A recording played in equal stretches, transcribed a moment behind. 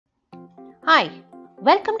Hi,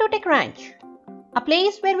 welcome to Tech Ranch, a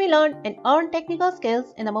place where we learn and earn technical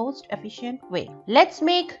skills in the most efficient way. Let's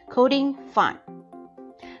make coding fun.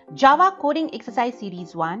 Java Coding Exercise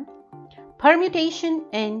Series 1, Permutation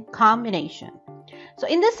and Combination. So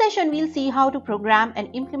in this session, we'll see how to program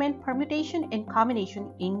and implement permutation and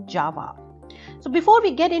combination in Java. So before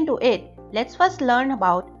we get into it, let's first learn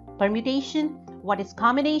about permutation, what is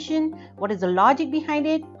combination, what is the logic behind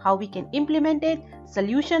it, how we can implement it,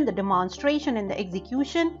 solution, the demonstration and the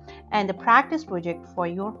execution, and the practice project for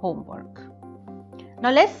your homework. Now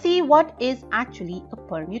let's see what is actually a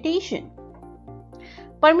permutation.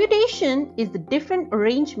 Permutation is the different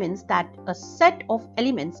arrangements that a set of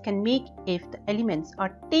elements can make if the elements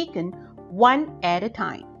are taken one at a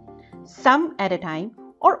time, some at a time,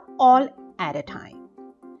 or all at a time.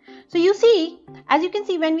 So you see, as you can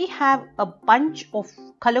see, when we have a bunch of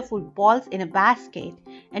colorful balls in a basket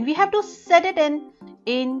and we have to set it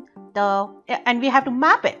and we have to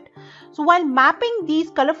map it. So while mapping these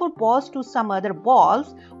colorful balls to some other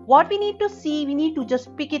balls, what we need to see, we need to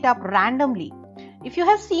just pick it up randomly. If you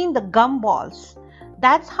have seen the gum balls,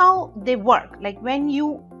 that's how they work. Like when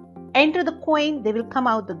you enter the coin, they will come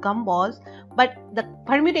out the gum balls, but the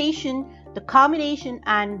permutation, the combination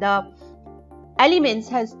and the elements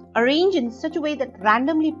has arranged in such a way that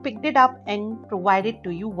randomly picked it up and provided to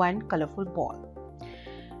you one colorful ball.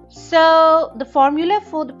 So the formula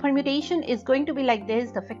for the permutation is going to be like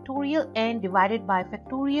this: the factorial n divided by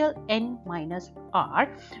factorial n minus r,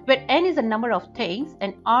 where n is the number of things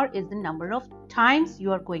and r is the number of times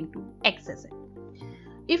you are going to access it.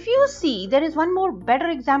 If you see, there is one more better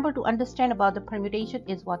example to understand about the permutation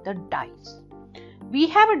is what the dice. We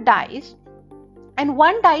have a dice and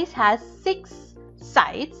one dice has 6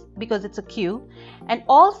 sides because it's a cube, and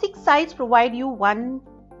all 6 sides provide you one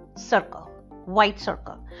circle, white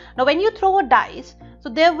circle. Now when you throw a dice, so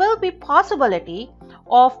there will be possibility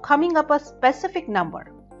of coming up a specific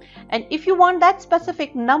number, and if you want that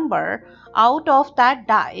specific number out of that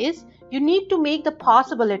dice, you need to make the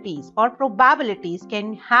possibilities or probabilities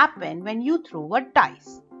can happen when you throw a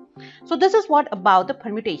dice. So this is what about the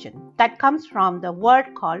permutation that comes from the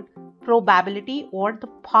word called probability or the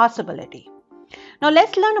possibility. Now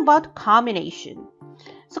let's learn about combination.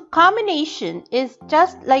 So combination is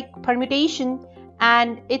just like permutation,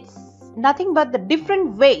 and it's nothing but the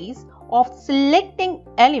different ways of selecting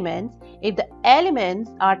elements if the elements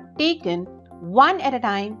are taken one at a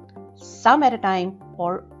time, some at a time,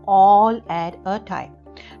 or all at a time.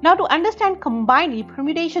 Now to understand combinedly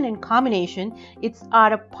permutation and combination, it's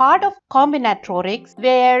a part of combinatorics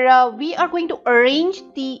where we are going to arrange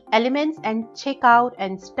the elements and check out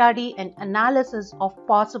and study and analysis of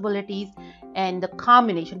possibilities and the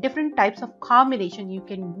combination, different types of combination you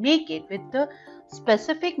can make it with the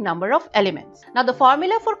specific number of elements. Now the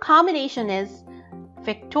formula for combination is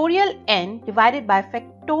factorial n divided by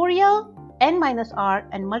factorial n minus r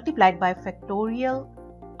and multiplied by factorial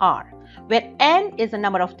r, where n is the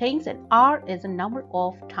number of things and r is the number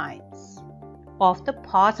of times of the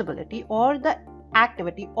possibility or the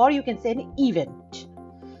activity, or you can say an event.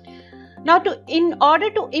 Now in order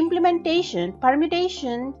to implementation,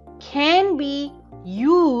 permutation can be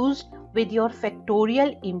used with your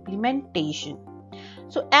factorial implementation.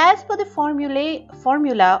 So as per the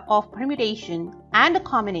formula of permutation and the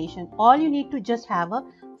combination, all you need to just have a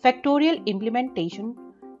factorial implementation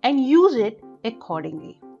and use it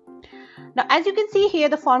accordingly. Now as you can see here,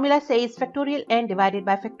 the formula says factorial n divided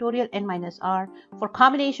by factorial n minus r. For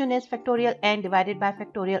combination is factorial n divided by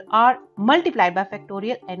factorial r multiplied by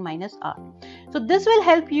factorial n minus r. So this will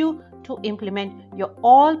help you to implement your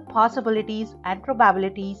all possibilities and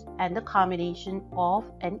probabilities and the combination of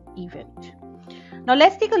an event. Now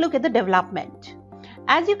let's take a look at the development.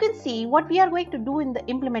 As you can see, what we are going to do in the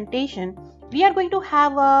implementation, we are going to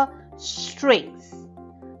have a strings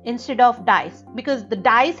instead of dice, because the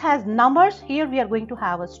dice has numbers. Here we are going to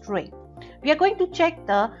have a string. We are going to check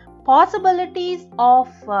the possibilities of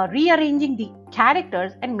rearranging the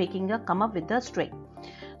characters and come up with the string.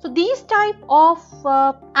 So these type of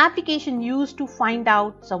application used to find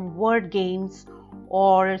out some word games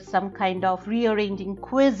or some kind of rearranging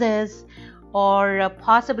quizzes or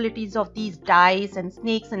possibilities of these dice and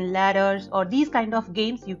snakes and ladders, or these kind of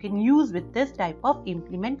games you can use with this type of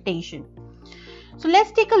implementation. So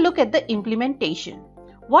let's take a look at the implementation.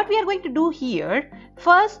 What we are going to do here,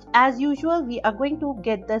 first as usual, we are going to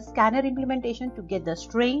get the scanner implementation to get the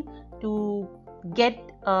string, to get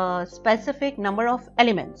a specific number of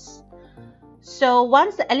elements. So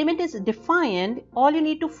once the element is defined, all you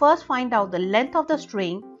need to first find out the length of the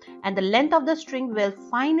string and the length of the string will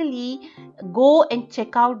finally go and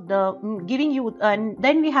check out the giving you, and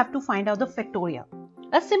then we have to find out the factorial,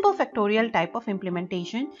 a simple factorial type of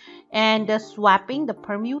implementation, and swapping, the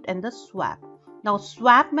permute and the swap. Now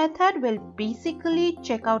swap method will basically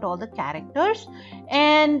check out all the characters,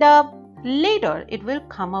 and later it will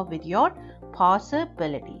come up with your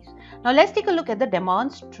possibilities. Now let's take a look at the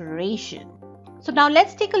demonstration. So now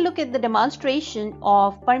let's take a look at the demonstration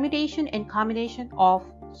of permutation and combination of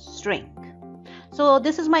string. So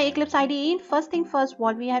this is my Eclipse IDE. First thing first,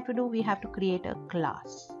 what we have to do, we have to create a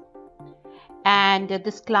class, and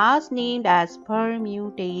this class named as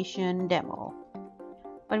permutation demo,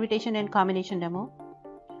 permutation and combination demo.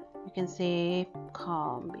 You can say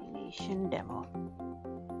combination demo,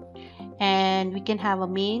 and we can have a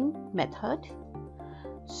main method.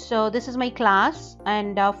 So this is my class,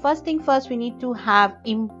 and first thing first, we need to have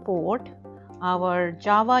import our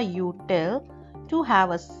Java util to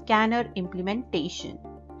have a scanner implementation.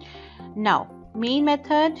 Now main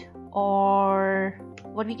method, or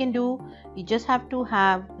what we can do, we just have to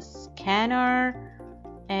have scanner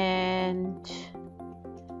and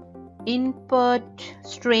input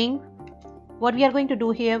string. What we are going to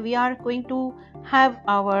do here, we are going to have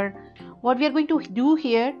our, what we are going to do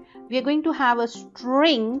here, we are going to have a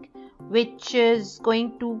string which is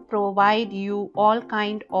going to provide you all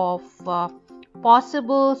kind of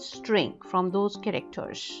possible string from those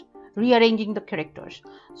characters, rearranging the characters.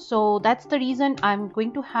 So that's the reason I'm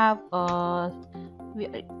going to have a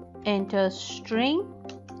enter string.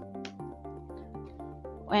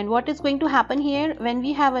 And what is going to happen here, when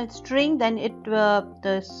we have a string, then it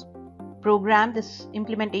this program, this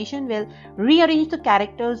implementation will rearrange the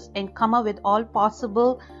characters and come up with all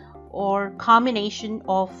possible or combination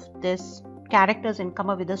of this characters and come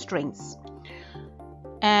up with the strings.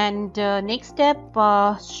 And next step,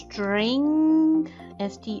 string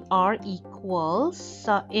str equals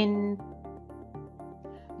in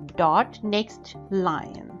dot next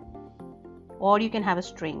line, or you can have a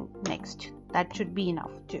string next. That should be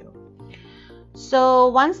enough too. So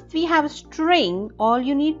once we have a string, all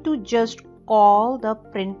you need to just call the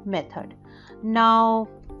print method. Now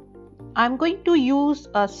I'm going to use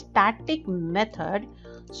a static method,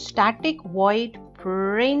 static void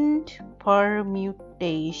print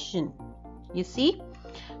permutation. You see,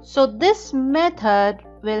 so this method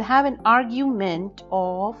will have an argument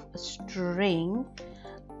of string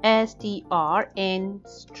str and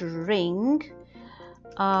string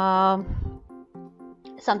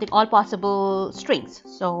something, all possible strings.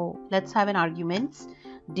 So let's have an arguments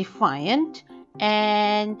defined,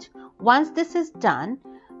 and once this is done,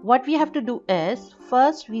 what we have to do is,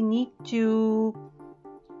 first we need to,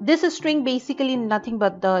 this is string basically nothing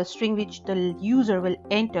but the string which the user will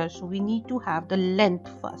enter, so we need to have the length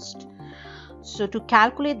first. So to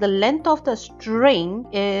calculate the length of the string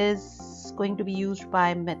is going to be used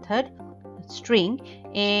by method string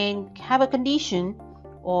and have a condition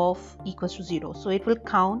of equals to 0. So it will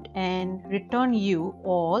count and return you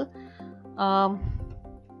all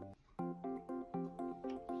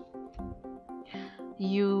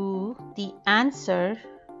the answer,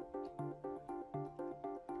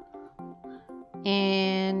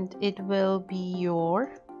 and it will be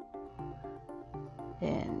your,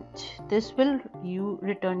 and this will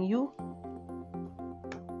return you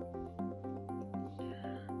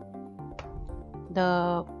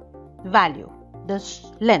the value,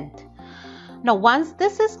 this length. Now once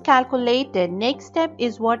this is calculated, next step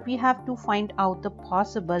is what we have to find out the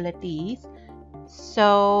possibilities.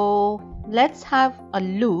 So let's have a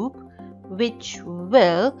loop which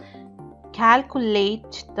will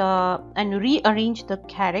calculate the and rearrange the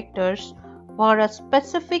characters for a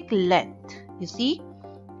specific length, you see.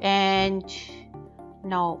 And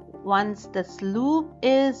now once this loop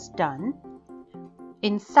is done,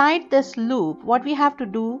 inside this loop, what we have to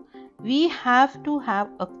do, we have to have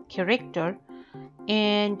a character,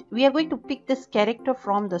 and we are going to pick this character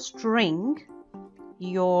from the string,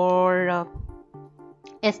 your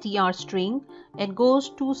str string, and goes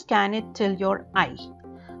to scan it till your I,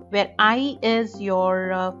 where I is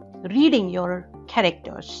your reading your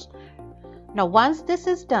characters. Now once this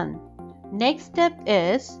is done, next step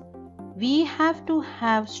is we have to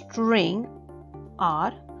have string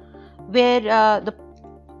R, where the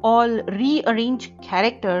all rearranged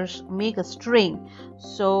characters make a string.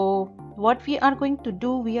 So what we are going to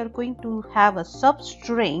do, we are going to have a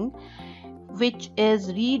substring which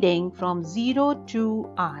is reading from 0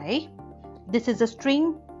 to I. This is a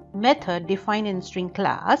string method defined in string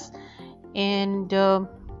class, and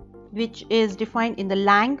which is defined in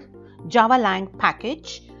the Java lang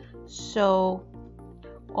package. So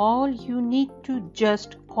all you need to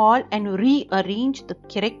just call and rearrange the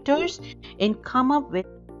characters and come up with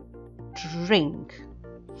string.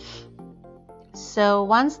 So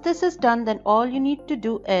once this is done, then all you need to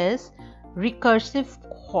do is recursive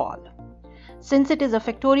call. Since it is a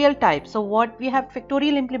factorial type, so what we have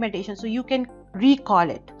factorial implementation, so you can recall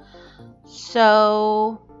it.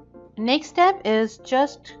 So next step is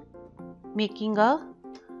just making a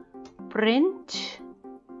print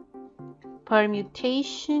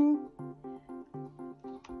permutation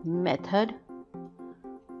method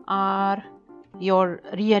are your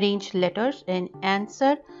rearrange letters and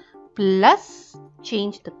answer plus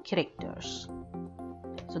change the characters.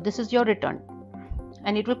 So this is your return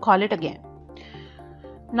and it will call it again.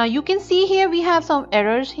 Now you can see here we have some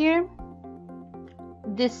errors here.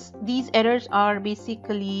 These errors are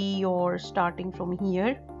basically your starting from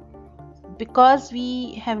here because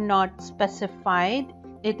we have not specified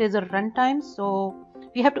it is a runtime, so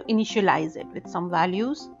we have to initialize it with some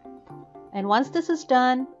values. And once this is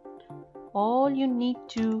done, all you need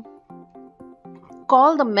to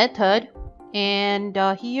call the method, and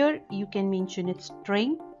here you can mention its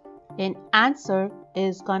string and answer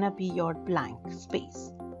is gonna be your blank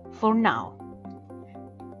space for now.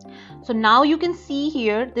 So now you can see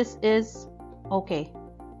here this is okay.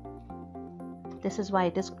 This is why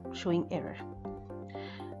it is showing error.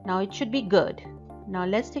 Now it should be good. Now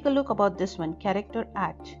let's take a look about this one, character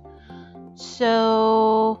at.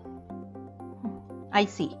 So I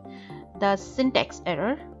see the syntax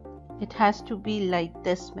error. It has to be like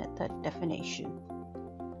this method definition.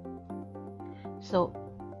 So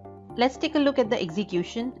let's take a look at the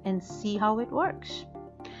execution and see how it works.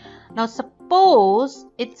 Now suppose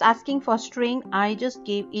it's asking for string. I just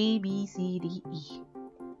gave A, B, C, D, E.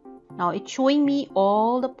 Now it's showing me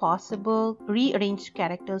all the possible rearranged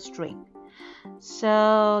character string.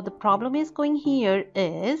 So the problem is going here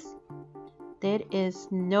is there is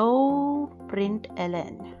no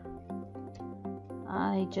println.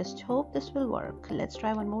 I just hope this will work. Let's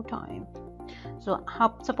try one more time. So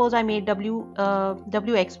suppose I made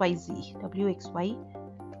WXYZ.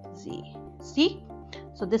 See?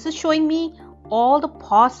 So this is showing me all the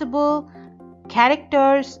possible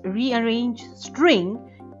characters rearranged string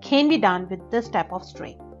can be done with this type of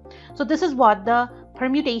string. So this is what the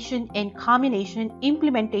permutation and combination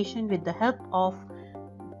implementation with the help of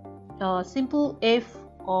simple if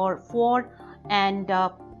or for and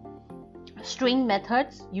string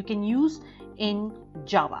methods you can use in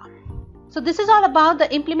Java. So this is all about the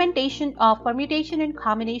implementation of permutation and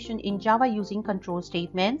combination in Java using control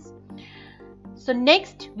statements. So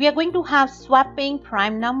next we are going to have swapping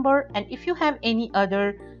prime number, and if you have any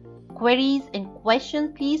other queries and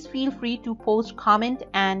questions, please feel free to post comment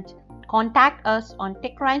and contact us on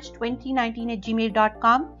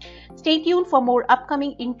techranch2019@gmail.com. Stay tuned for more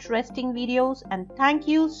upcoming interesting videos, and thank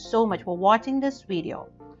you so much for watching this video.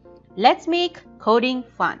 Let's make coding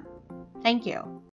fun. Thank you.